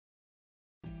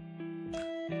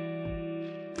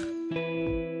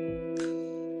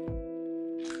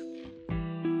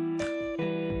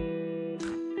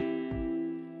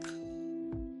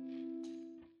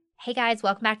Hey guys,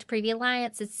 welcome back to Preview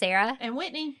Alliance. It's Sarah. And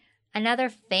Whitney. Another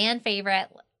fan favorite.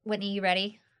 Whitney, you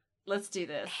ready? Let's do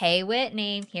this. Hey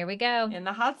Whitney, here we go. In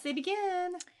the hot seat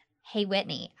again. Hey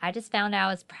Whitney, I just found out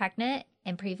I was pregnant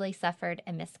and previously suffered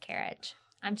a miscarriage.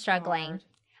 I'm struggling. Hard.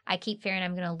 I keep fearing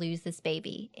I'm going to lose this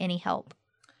baby. Any help?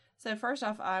 So first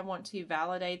off, I want to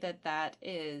validate that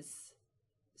is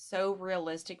so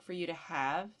realistic for you to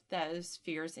have those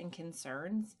fears and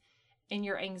concerns. And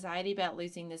your anxiety about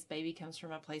losing this baby comes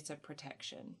from a place of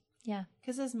protection. Yeah.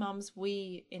 Because as moms,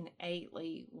 we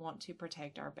innately want to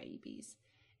protect our babies.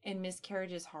 And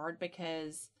miscarriage is hard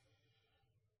because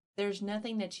there's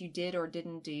nothing that you did or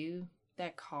didn't do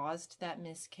that caused that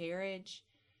miscarriage.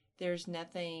 There's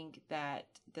nothing that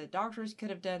the doctors could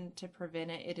have done to prevent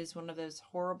it. It is one of those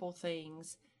horrible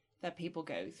things that people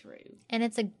go through. And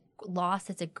it's a loss.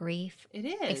 It's a grief. It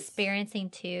is. Experiencing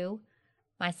too,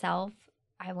 myself,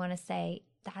 I want to say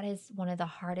that is one of the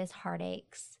hardest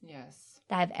heartaches Yes.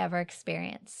 that I've ever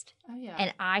experienced. Oh, yeah.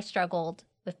 And I struggled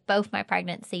with both my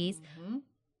pregnancies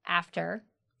after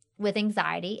with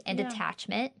anxiety and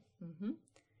detachment. Mm-hmm.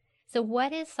 So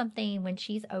what is something when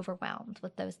she's overwhelmed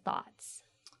with those thoughts?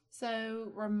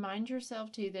 So remind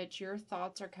yourself, too, that your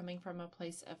thoughts are coming from a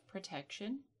place of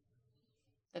protection,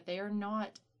 that they are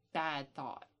not bad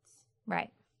thoughts.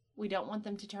 Right. We don't want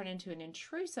them to turn into an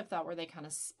intrusive thought where they kind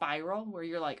of spiral, where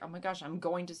you're like, oh my gosh, I'm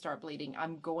going to start bleeding.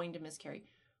 I'm going to miscarry.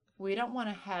 We don't want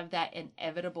to have that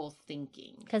inevitable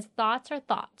thinking. Because thoughts are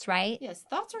thoughts, right? Yes,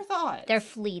 thoughts are thoughts. They're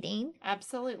fleeting.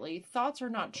 Absolutely. Thoughts are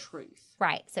not truth.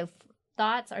 Right. So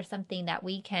thoughts are something that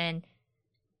we can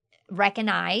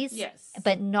recognize, Yes.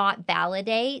 but not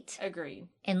validate Agreed.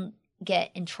 and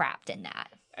get entrapped in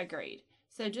that. Agreed.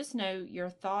 So just know your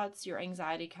thoughts, your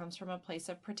anxiety comes from a place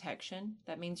of protection.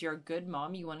 That means you're a good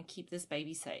mom. You want to keep this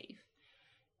baby safe.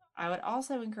 I would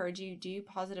also encourage you to do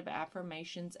positive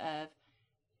affirmations of,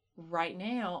 right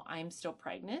now, I'm still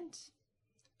pregnant.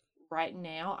 Right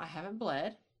now, I haven't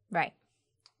bled. Right.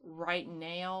 Right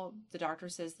now, the doctor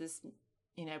says this,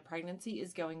 pregnancy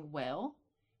is going well.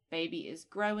 Baby is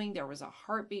growing. There was a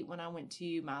heartbeat when I went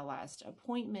to my last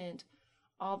appointment.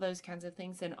 All those kinds of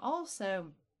things. And also,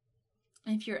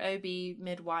 if your OB,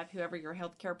 midwife, whoever your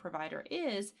healthcare provider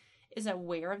is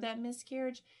aware of that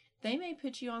miscarriage, they may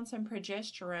put you on some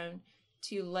progesterone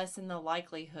to lessen the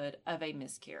likelihood of a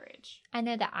miscarriage. I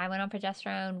know that I went on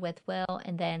progesterone with Will,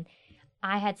 and then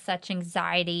I had such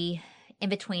anxiety in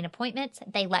between appointments.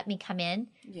 They let me come in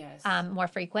Yes. more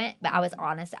frequent, but I was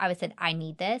honest. I said, I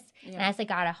need this. Yeah. And I also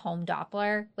got a home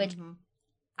Doppler, which Mhm.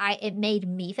 it made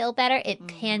me feel better. It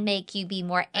can make you be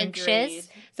more anxious.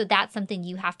 Agreed. So that's something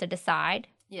you have to decide.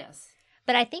 Yes.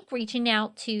 But I think reaching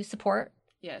out to support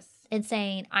Yes. and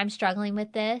saying, I'm struggling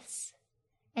with this,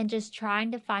 and just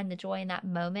trying to find the joy in that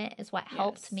moment is what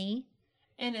helped Yes. me.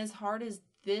 And as hard as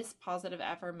this positive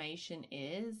affirmation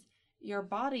is, your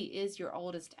body is your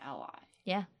oldest ally.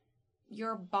 Yeah.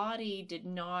 Your body did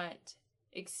not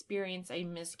experience a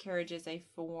miscarriage as a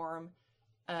form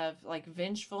of like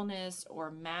vengefulness or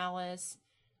malice.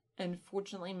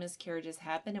 Unfortunately, miscarriages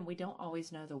happen and we don't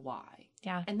always know the why.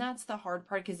 Yeah. And that's the hard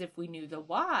part, because if we knew the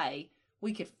why,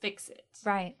 we could fix it.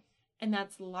 Right. And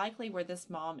that's likely where this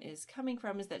mom is coming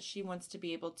from, is that she wants to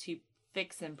be able to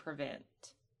fix and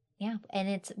prevent. Yeah.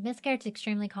 And miscarriage is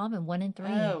extremely common, 1 in 3.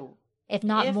 Oh. If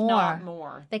not more. Not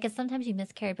more. Because sometimes you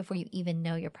miscarry before you even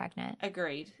know you're pregnant.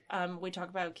 Agreed. We talk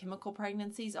about chemical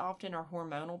pregnancies often, or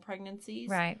hormonal pregnancies.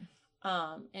 Right.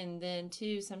 And then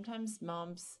too, sometimes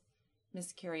moms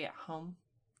miscarry at home.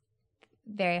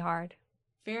 Very hard.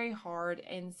 Very hard.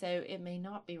 And so it may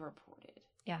not be reported.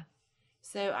 Yeah.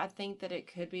 So I think that it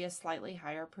could be a slightly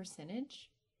higher percentage.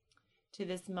 To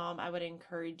this mom, I would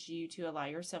encourage you to allow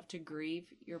yourself to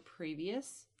grieve your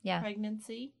previous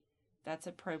pregnancy. That's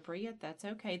appropriate. That's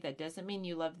okay. That doesn't mean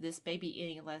you love this baby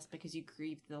any less because you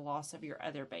grieved the loss of your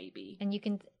other baby.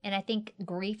 And I think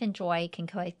grief and joy can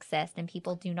coexist, and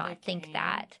people do not think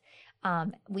that.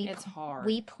 It's hard.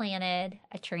 We planted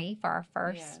a tree for our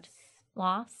first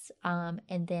loss.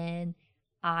 And then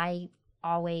I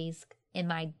always, in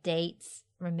my dates,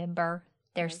 remember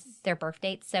their birth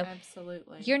dates. So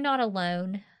absolutely, you're not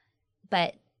alone.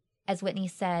 But as Whitney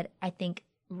said, I think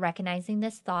recognizing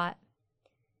this thought,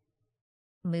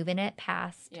 moving it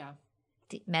past,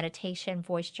 meditation,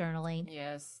 voice journaling,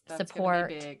 that's support,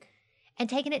 gonna be big. And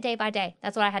taking it day by day.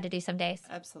 That's what I had to do some days.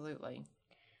 Absolutely.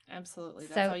 That's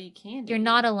so all you can do. You're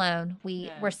not alone.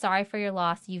 We're sorry for your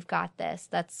loss. You've got this.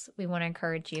 We want to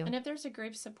encourage you. And if there's a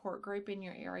grief support group in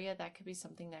your area, that could be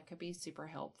something that could be super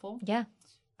helpful. Yeah.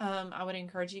 I would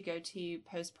encourage you to go to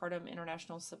Postpartum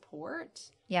International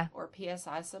Support. Yeah. Or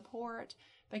PSI Support,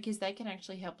 because they can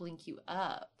actually help link you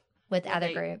up with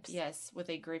other groups. Yes, with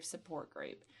a grief support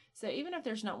group. So even if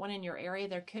there's not one in your area,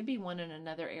 there could be one in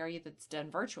another area that's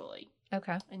done virtually.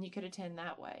 Okay. And you could attend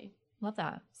that way. Love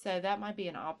that. So that might be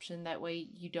an option. That way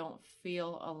you don't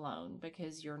feel alone,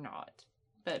 because you're not.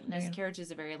 But miscarriage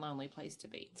is a very lonely place to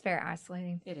be. It's very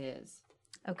isolating. It is.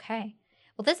 Okay.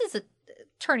 Well, this is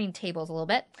turning tables a little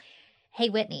bit. Hey,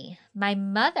 Whitney, my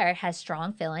mother has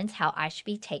strong feelings how I should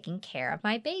be taking care of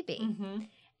my baby. Mm-hmm.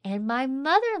 And my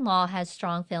mother-in-law has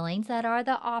strong feelings that are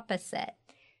the opposite.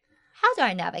 How do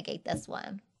I navigate this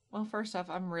one? Well, first off,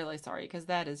 I'm really sorry, because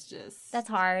that is just... That's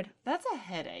hard. That's a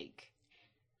headache.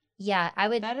 Yeah, I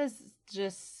would... That is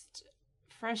just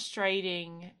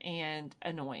frustrating and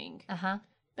annoying. Uh-huh.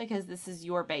 Because this is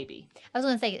your baby. I was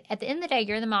going to say, at the end of the day,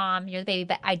 you're the mom, you're the baby,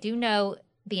 but I do know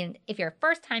if you're a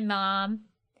first-time mom,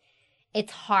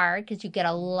 it's hard because you get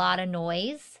a lot of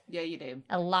noise. Yeah, you do.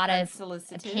 A lot of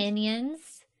Unsolicited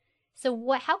opinions.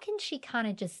 So how can she kind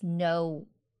of just know?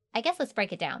 I guess let's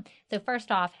break it down. So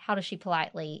first off, how does she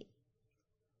politely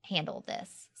handle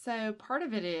this? So part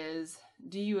of it is,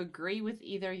 do you agree with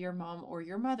either your mom or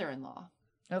your mother-in-law?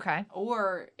 Okay.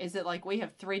 Or is it like we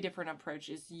have 3 different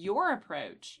approaches? Your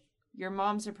approach, your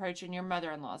mom's approach, and your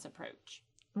mother-in-law's approach.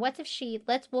 What if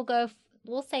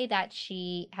we'll say that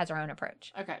she has her own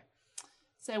approach. Okay.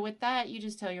 So with that, you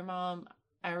just tell your mom,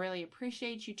 I really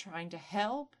appreciate you trying to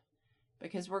help,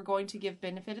 because we're going to give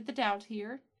benefit of the doubt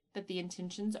here that the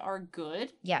intentions are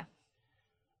good. Yeah.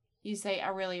 You say, I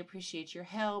really appreciate your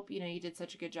help. You did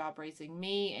such a good job raising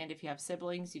me. And if you have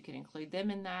siblings, you can include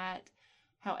them in that.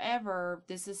 However,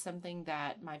 this is something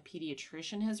that my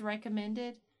pediatrician has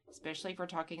recommended, especially if we're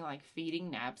talking like feeding,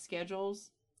 nap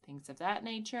schedules, things of that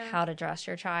nature. How to dress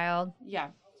your child. Yeah.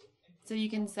 So you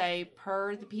can say,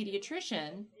 per the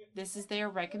pediatrician, this is their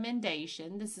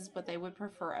recommendation. This is what they would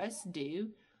prefer us do.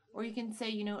 Or you can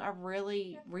say, I've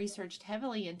really researched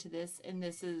heavily into this, and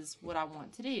this is what I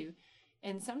want to do.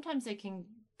 And sometimes it can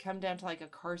come down to like a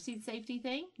car seat safety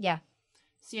thing. Yeah.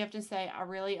 So you have to say, I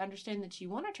really understand that you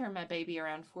want to turn my baby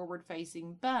around forward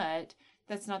facing, but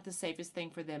that's not the safest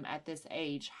thing for them at this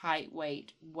age, height,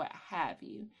 weight, what have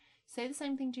you. Say the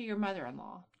same thing to your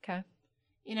mother-in-law. Okay.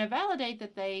 Validate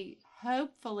that they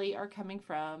hopefully are coming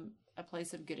from a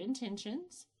place of good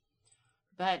intentions,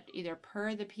 but either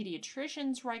per the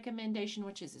pediatrician's recommendation,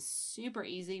 which is a super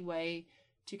easy way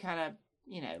to kind of,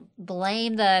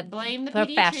 blame the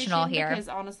professional here. Because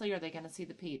honestly, are they going to see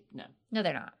the ped? No. No,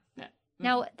 they're not. No.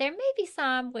 Now, there may be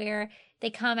some where they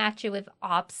come at you with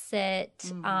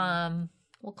opposite,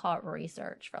 we'll call it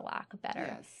research for lack of better.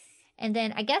 Yes. And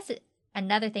then I guess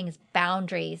another thing is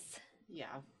boundaries. Yeah.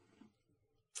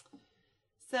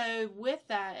 So with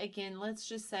that, again, let's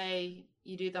just say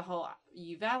you do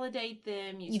you validate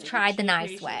them. You've tried the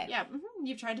nice way. Yeah. Mm-hmm,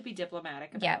 you've tried to be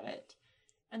diplomatic about it.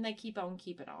 And they keep on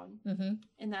keeping on. Mm-hmm.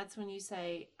 And that's when you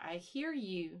say, I hear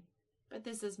you, but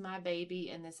this is my baby,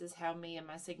 and this is how me and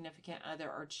my significant other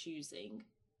are choosing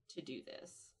to do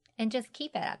this. And just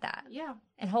keep it at that. Yeah.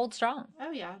 And hold strong.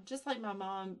 Oh, yeah. Just like my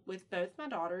mom, with both my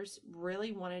daughters,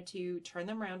 really wanted to turn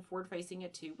them around forward facing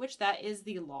at 2, which that is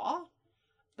the law.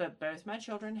 But both my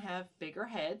children have bigger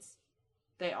heads.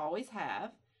 They always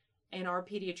have. And our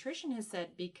pediatrician has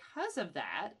said because of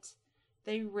that,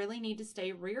 they really need to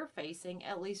stay rear facing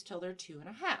at least till they're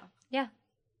 2.5. Yeah.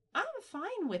 I'm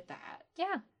fine with that.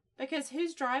 Yeah. Because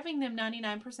who's driving them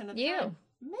 99% of the time?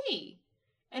 Me.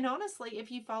 And honestly,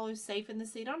 if you follow Safe in the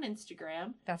Seat on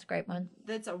Instagram, that's a great one.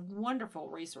 That's a wonderful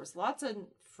resource. Lots of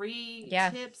free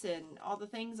tips and all the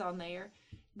things on there.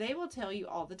 They will tell you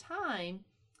all the time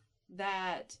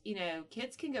that,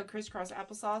 kids can go crisscross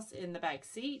applesauce in the back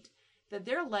seat, that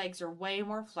their legs are way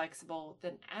more flexible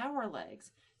than our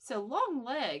legs. So long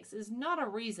legs is not a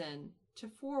reason to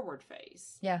forward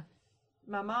face. Yeah.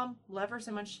 My mom, love her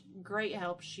so much, great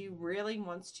help. She really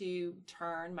wants to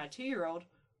turn my 2-year-old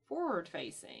forward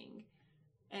facing.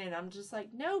 And I'm just like,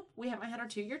 nope, we haven't had our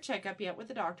 2-year checkup yet with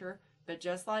the doctor. But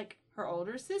just like her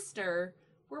older sister,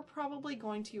 we're probably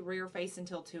going to rear face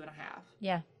until 2.5.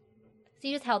 Yeah. So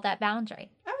you just held that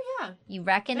boundary. Oh, yeah. You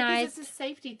recognize. Because it's a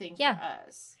safety thing for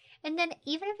us. And then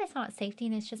even if it's not safety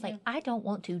and it's just like, I don't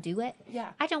want to do it.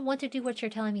 Yeah. I don't want to do what you're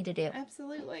telling me to do.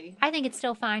 Absolutely. I think it's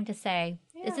still fine to say,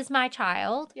 this is my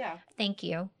child. Yeah. Thank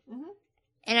you. Mm-hmm.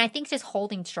 And I think just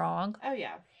holding strong. Oh,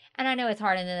 yeah. And I know it's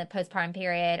hard in the postpartum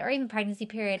period or even pregnancy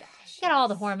period. You get all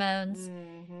the hormones.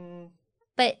 Mm-hmm.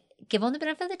 But give them the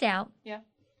benefit of the doubt. Yeah.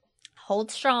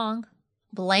 Hold strong.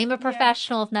 Blame a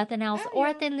professional if nothing else. Or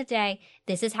at the end of the day,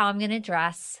 this is how I'm going to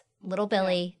dress little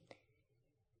Billy.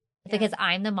 Because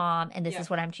I'm the mom and this is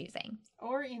what I'm choosing.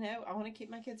 Or, I want to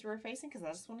keep my kids rear facing because I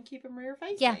just want to keep them rear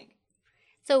facing. Yeah.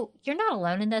 So you're not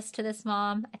alone in this to this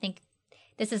mom. I think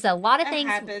This is a lot of It things.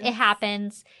 happens. It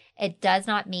happens. It does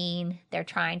not mean they're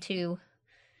trying to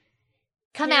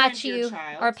come Parent at your you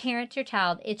child. or parent your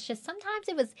child. It's just sometimes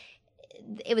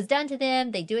it was done to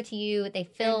them. They do it to you. They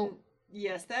feel. And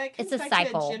yes, that comes it's a back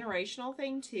cycle. to a generational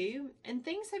thing too. And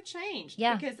things have changed.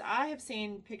 Yeah. Because I have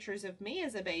seen pictures of me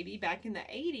as a baby back in the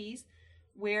 80s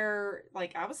where,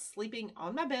 like, I was sleeping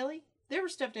on my belly. There were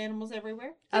stuffed animals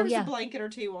everywhere. There was a blanket or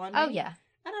two on me. Oh, yeah.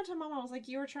 And I told my mom, I was like,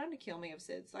 you were trying to kill me of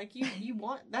SIDS. Like, you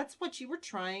want, that's what you were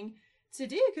trying to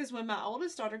do. Because when my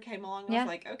oldest daughter came along, I was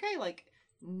like, okay, like,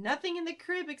 nothing in the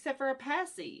crib except for a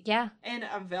passy. Yeah. And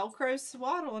a Velcro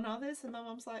swaddle and all this. And my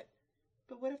mom's like,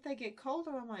 but what if they get cold?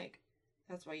 And I'm like,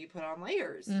 that's why you put on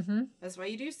layers. Mm-hmm. That's why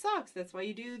you do socks. That's why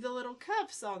you do the little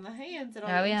cuffs on the hands. And all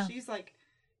that. And she's like,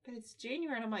 but it's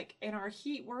January. And I'm like, and our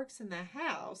heat works in the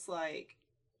house. Like,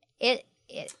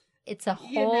 it's a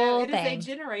whole thing. It is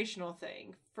a generational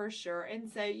thing for sure. And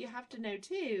so you have to know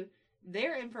too,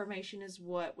 their information is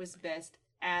what was best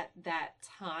at that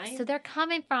time. So they're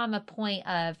coming from a point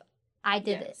of, I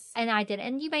did it and I did it.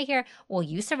 And you may hear, well,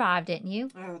 you survived, didn't you?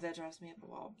 Oh, that drives me up the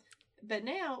wall. But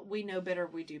now we know better,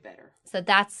 we do better. So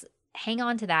hang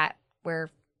on to that. We're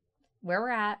where we're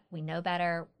at. We know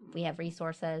better. We have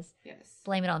resources. Yes.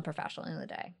 Blame it on the professional at the end of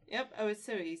the day. Yep. Oh, it's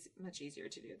so easy, much easier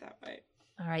to do it that way.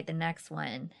 All right, the next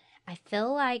one. I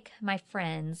feel like my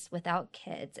friends without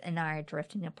kids and I are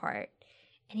drifting apart.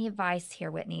 Any advice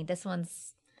here, Whitney? This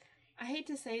one's I hate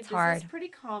to say this hard. Is pretty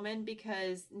common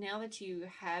because now that you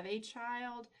have a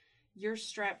child, you're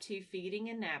strapped to feeding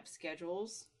and nap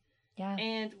schedules. Yeah.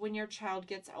 And when your child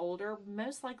gets older,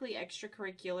 most likely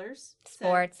extracurriculars.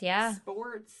 Sports,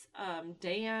 Sports,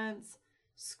 dance,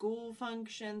 school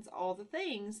functions, all the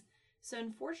things. So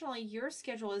unfortunately, your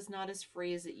schedule is not as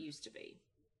free as it used to be.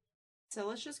 So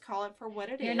let's just call it for what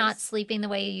it is. You're not sleeping the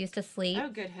way you used to sleep. Oh,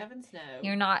 good heavens, no.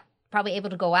 You're not probably able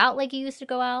to go out like you used to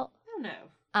go out. Oh, no.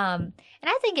 And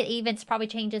I think it even probably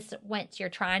changes once you're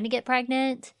trying to get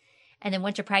pregnant. And then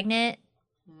once you're pregnant,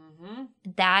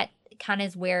 that kind of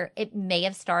is where it may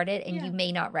have started and you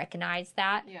may not recognize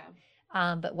that.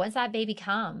 Yeah. But once that baby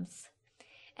comes,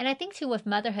 and I think too with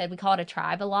motherhood, we call it a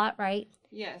tribe a lot, right?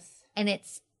 Yes. And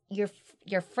it's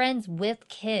your friends with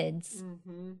kids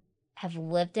have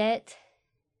lived it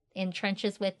in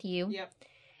trenches with you. Yep.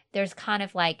 There's kind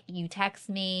of like, you text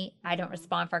me, I don't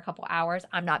respond for a couple hours.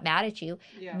 I'm not mad at you.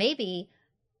 Yeah. Maybe,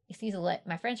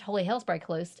 my friend's Holy Hillsbury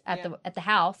closed at the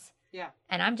house. Yeah.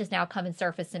 And I'm just now coming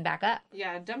surfacing back up.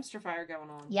 Yeah, dumpster fire going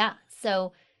on. Yeah.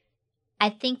 So I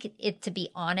think it to be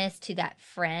honest to that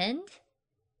friend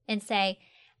and say,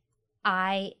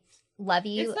 I love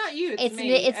you. It's not you, it's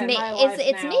me. It's me.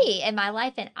 It's me in my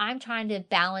life, and I'm trying to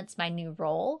balance my new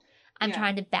role. I'm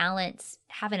trying to balance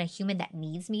having a human that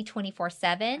needs me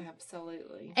 24/7.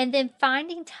 Absolutely. And then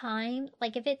finding time,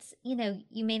 like if it's,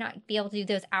 you may not be able to do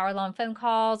those hour-long phone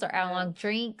calls or hour-long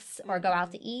drinks or go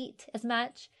out to eat as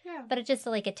much. Yeah. But it's just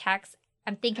like a text.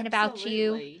 I'm thinking about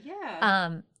you.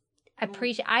 Yeah.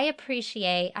 I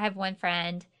appreciate, I have one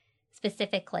friend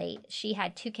specifically, she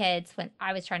had 2 kids when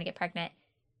I was trying to get pregnant,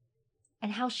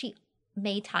 and how she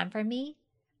made time for me.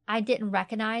 I didn't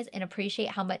recognize and appreciate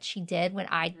how much she did when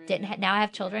I didn't now I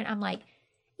have children. I'm like,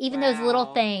 even those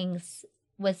little things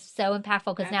was so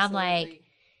impactful because now I'm like,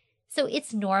 so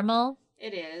it's normal.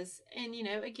 It is. And,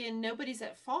 again, nobody's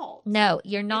at fault. No,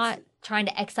 you're not trying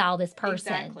to exile this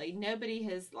person. Exactly. Nobody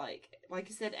has, like I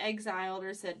said, exiled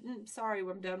or said, sorry,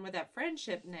 I'm done with that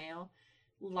friendship now.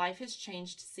 Life has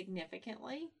changed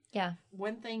significantly. Yeah.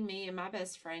 One thing me and my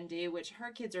best friend do, which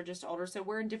her kids are just older, so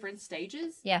we're in different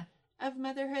stages. Yeah. Of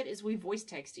motherhood, is we voice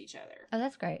text each other. Oh,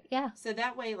 that's great. Yeah. So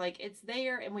that way, like, it's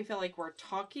there and we feel like we're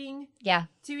talking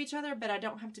to each other, but I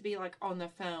don't have to be, like, on the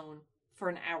phone for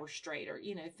an hour straight or,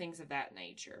 things of that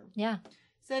nature. Yeah.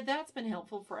 So that's been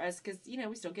helpful for us because,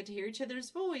 we still get to hear each other's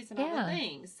voice and all the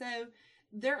things. So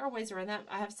there are ways around that.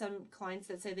 I have some clients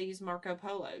that say they use Marco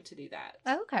Polo to do that.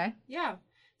 Oh, okay. Yeah.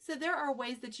 So there are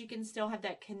ways that you can still have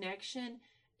that connection.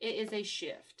 It is a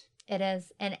shift. It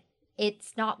is. And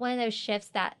it's not one of those shifts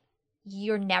that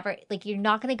you're not going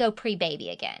to go pre-baby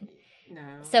again. No.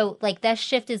 So, like, that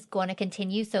shift is going to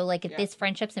continue. So, like, if this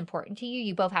friendship's important to you,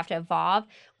 you both have to evolve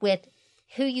with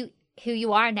who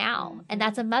you are now. And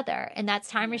that's a mother. And that's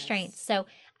time restraints. So,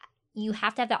 you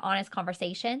have to have that honest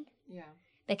conversation. Yeah.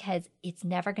 Because it's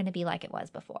never going to be like it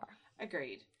was before.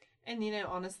 Agreed. And,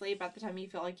 honestly, about the time you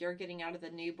feel like you're getting out of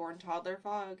the newborn toddler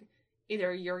fog,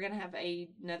 either you're going to have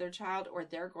another child or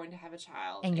they're going to have a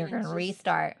child. And you're going to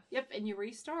restart. Yep, and you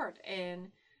restart.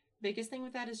 And biggest thing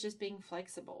with that is just being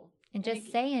flexible. And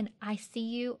just saying, I see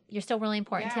you. You're still really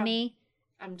important to me.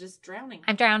 I'm just drowning.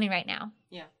 I'm drowning right now.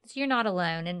 Yeah. So you're not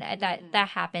alone. And that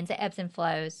happens. It ebbs and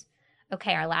flows.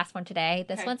 Okay, our last one today.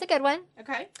 This one's a good one.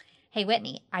 Okay. Hey,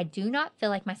 Whitney, I do not feel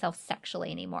like myself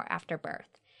sexually anymore after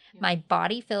birth. Yeah. My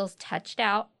body feels touched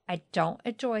out. I don't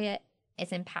enjoy it.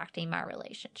 It's impacting my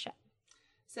relationship.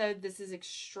 So this is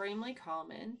extremely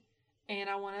common. And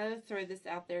I want to throw this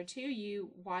out there to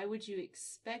you. Why would you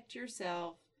expect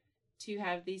yourself to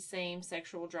have the same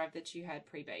sexual drive that you had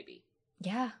pre-baby?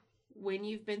 Yeah. When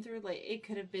you've been through, it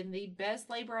could have been the best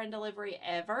labor and delivery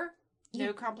ever.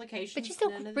 No complications. But you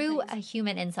still grew a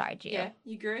human inside you. Yeah,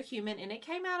 you grew a human, and it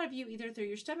came out of you either through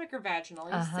your stomach or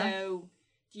vaginally. So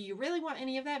do you really want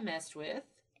any of that messed with?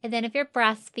 And then if you're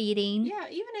breastfeeding. Yeah,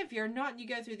 even if you're not, you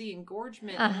go through the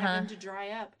engorgement and having to dry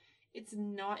up. It's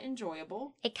not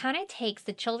enjoyable. It kind of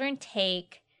the children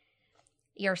take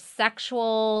your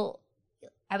sexual,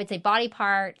 I would say body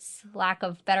parts, lack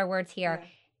of better words here,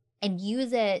 and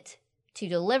use it to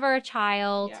deliver a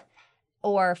child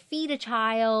or feed a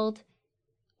child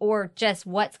or just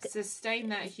sustain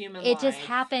that human life. It just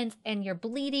happens and you're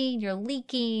bleeding, you're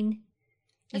leaking.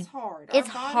 It's hard. It's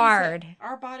hard.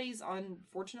 Our bodies,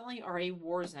 unfortunately, are a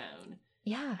war zone.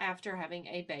 Yeah. After having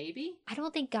a baby. I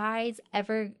don't think guys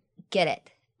ever get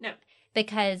it. No.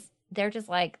 Because they're just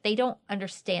like, they don't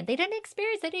understand. They didn't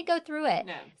experience, they didn't go through it.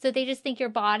 No. So they just think your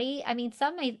body, I mean,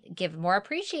 some may give more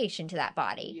appreciation to that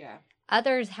body. Yeah.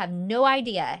 Others have no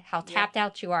idea how tapped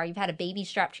out you are. You've had a baby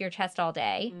strapped to your chest all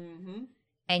day. Mm-hmm.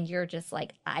 And you're just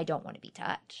like, I don't want to be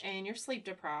touched. And you're sleep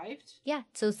deprived. Yeah.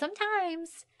 So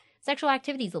sometimes sexual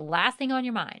activity is the last thing on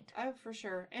your mind. Oh, for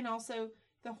sure. And also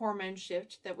the hormone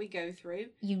shift that we go through.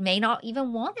 You may not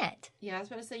even want it. Yeah, I was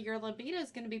about to say your libido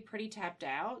is going to be pretty tapped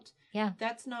out. Yeah.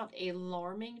 That's not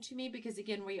alarming to me because,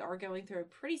 again, we are going through a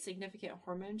pretty significant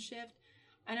hormone shift.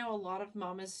 I know a lot of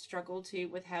mamas struggle too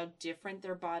with how different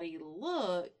their body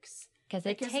looks because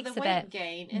it takes of the a weight bit.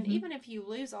 gain. And even if you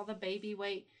lose all the baby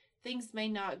weight, things may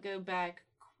not go back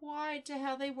quite to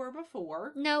how they were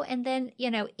before. No, and then,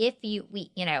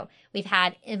 we've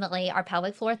had Emily, our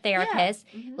pelvic floor therapist,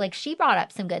 like she brought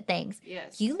up some good things.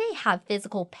 Yes. You may have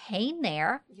physical pain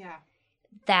there. Yeah.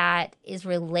 That is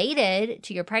related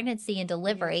to your pregnancy and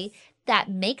delivery that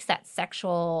makes that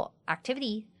sexual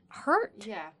activity hurt.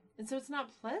 Yeah. And so it's not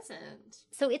pleasant.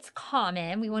 So it's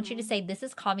common. We want you to say this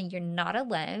is common. You're not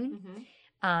alone.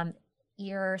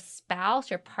 Your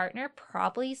spouse, your partner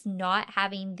probably is not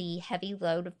having the heavy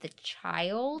load of the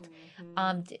child,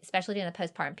 especially during the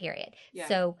postpartum period. Yeah.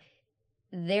 So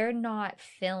they're not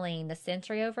feeling the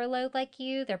sensory overload like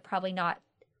you. They're probably not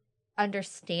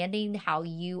understanding how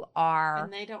you are.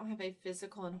 And they don't have a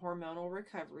physical and hormonal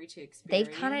recovery to experience.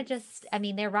 They've kind of just,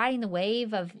 they're riding the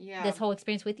wave of this whole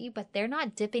experience with you, but they're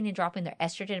not dipping and dropping their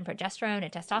estrogen and progesterone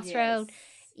and testosterone. Yes.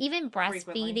 Even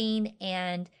breastfeeding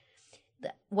and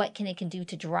what it can do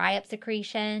to dry up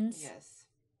secretions. Yes.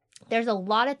 There's a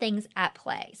lot of things at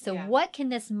play. So what can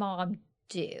this mom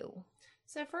do?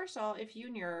 So first of all, if you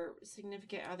and your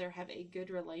significant other have a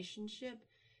good relationship,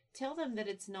 tell them that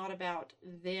it's not about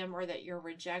them or that you're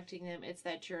rejecting them. It's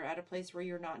that you're at a place where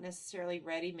you're not necessarily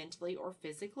ready mentally or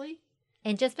physically.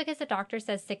 And just because the doctor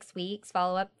says 6 weeks,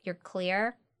 follow up, you're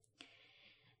clear,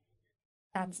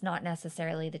 that's not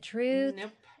necessarily the truth.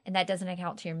 Nope. And that doesn't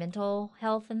account to your mental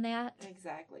health in that.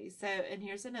 Exactly. So, and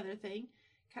here's another thing.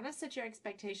 Kind of set your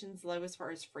expectations low as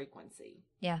far as frequency.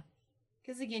 Yeah.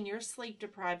 Because again, you're sleep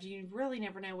deprived. You really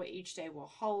never know what each day will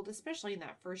hold, especially in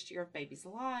that first year of baby's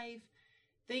life.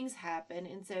 Things happen.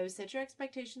 And so set your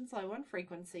expectations low on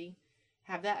frequency.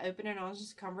 Have that open and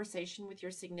honest conversation with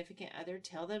your significant other.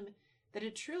 Tell them that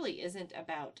it truly isn't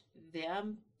about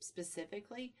them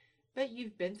specifically, but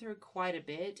you've been through quite a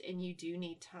bit and you do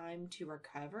need time to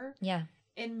recover. Yeah.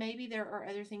 And maybe there are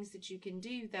other things that you can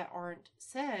do that aren't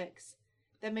sex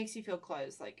that makes you feel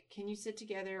close. Like, can you sit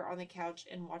together on the couch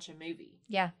and watch a movie?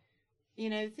 Yeah.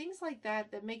 Things like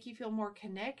that make you feel more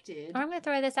connected. I'm going to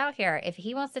throw this out here. If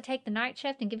he wants to take the night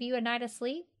shift and give you a night of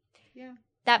sleep,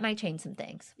 that might change some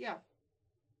things. Yeah.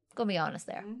 Going to be honest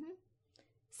there.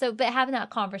 So, but having that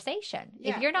conversation.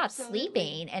 If you're not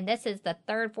sleeping and this is the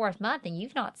 3rd, 4th month and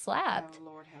you've not slept. Oh,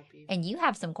 Lord help you. And you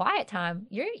have some quiet time,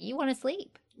 you want to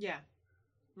sleep. Yeah.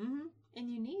 And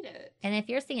you need it. And if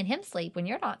you're seeing him sleep when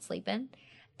you're not sleeping,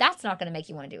 that's not going to make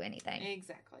you want to do anything.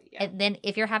 Exactly. Yeah. And then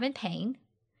if you're having pain,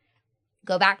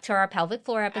 go back to our pelvic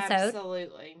floor episode.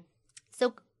 Absolutely.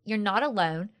 So you're not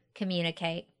alone.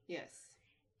 Communicate. Yes.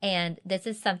 And this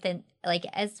is something, like,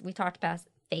 as we talked about,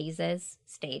 phases,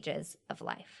 stages of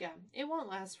life. Yeah. It won't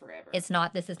last forever.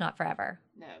 This is not forever.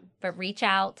 No. But reach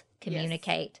out,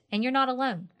 communicate, and you're not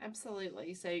alone.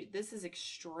 Absolutely. So this is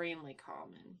extremely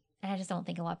common. And I just don't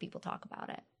think a lot of people talk about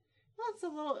it. Well, it's a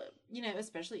little,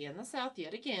 especially in the South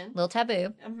yet again. Little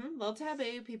taboo. Little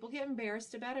taboo. People get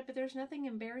embarrassed about it, but there's nothing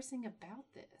embarrassing about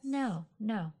this. No.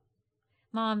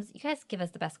 Moms, you guys give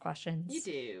us the best questions. You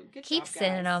do. Good Keep job,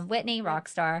 sending guys. them. Whitney,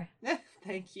 rockstar.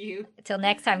 Thank you. Till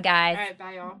next time, guys. All right,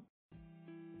 bye, y'all.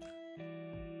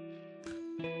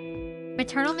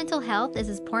 Maternal mental health is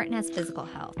as important as physical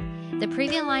health. The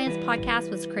Preview Alliance podcast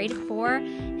was created for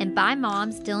and by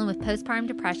moms dealing with postpartum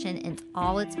depression and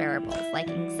all its variables, like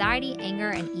anxiety, anger,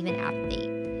 and even apathy.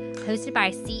 Hosted by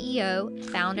CEO,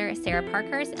 founder Sarah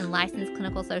Parkhurst, and licensed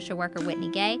clinical social worker Whitney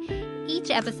Gay,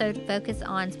 each episode focuses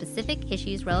on specific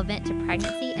issues relevant to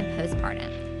pregnancy and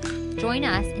postpartum. Join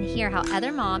us and hear how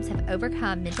other moms have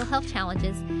overcome mental health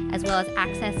challenges, as well as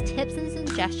access tips and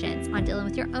suggestions on dealing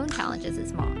with your own challenges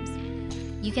as moms.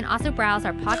 You can also browse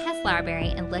our podcast library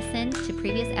and listen to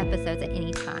previous episodes at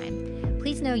any time.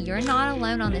 Please know you're not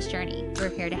alone on this journey. We're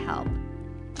here to help.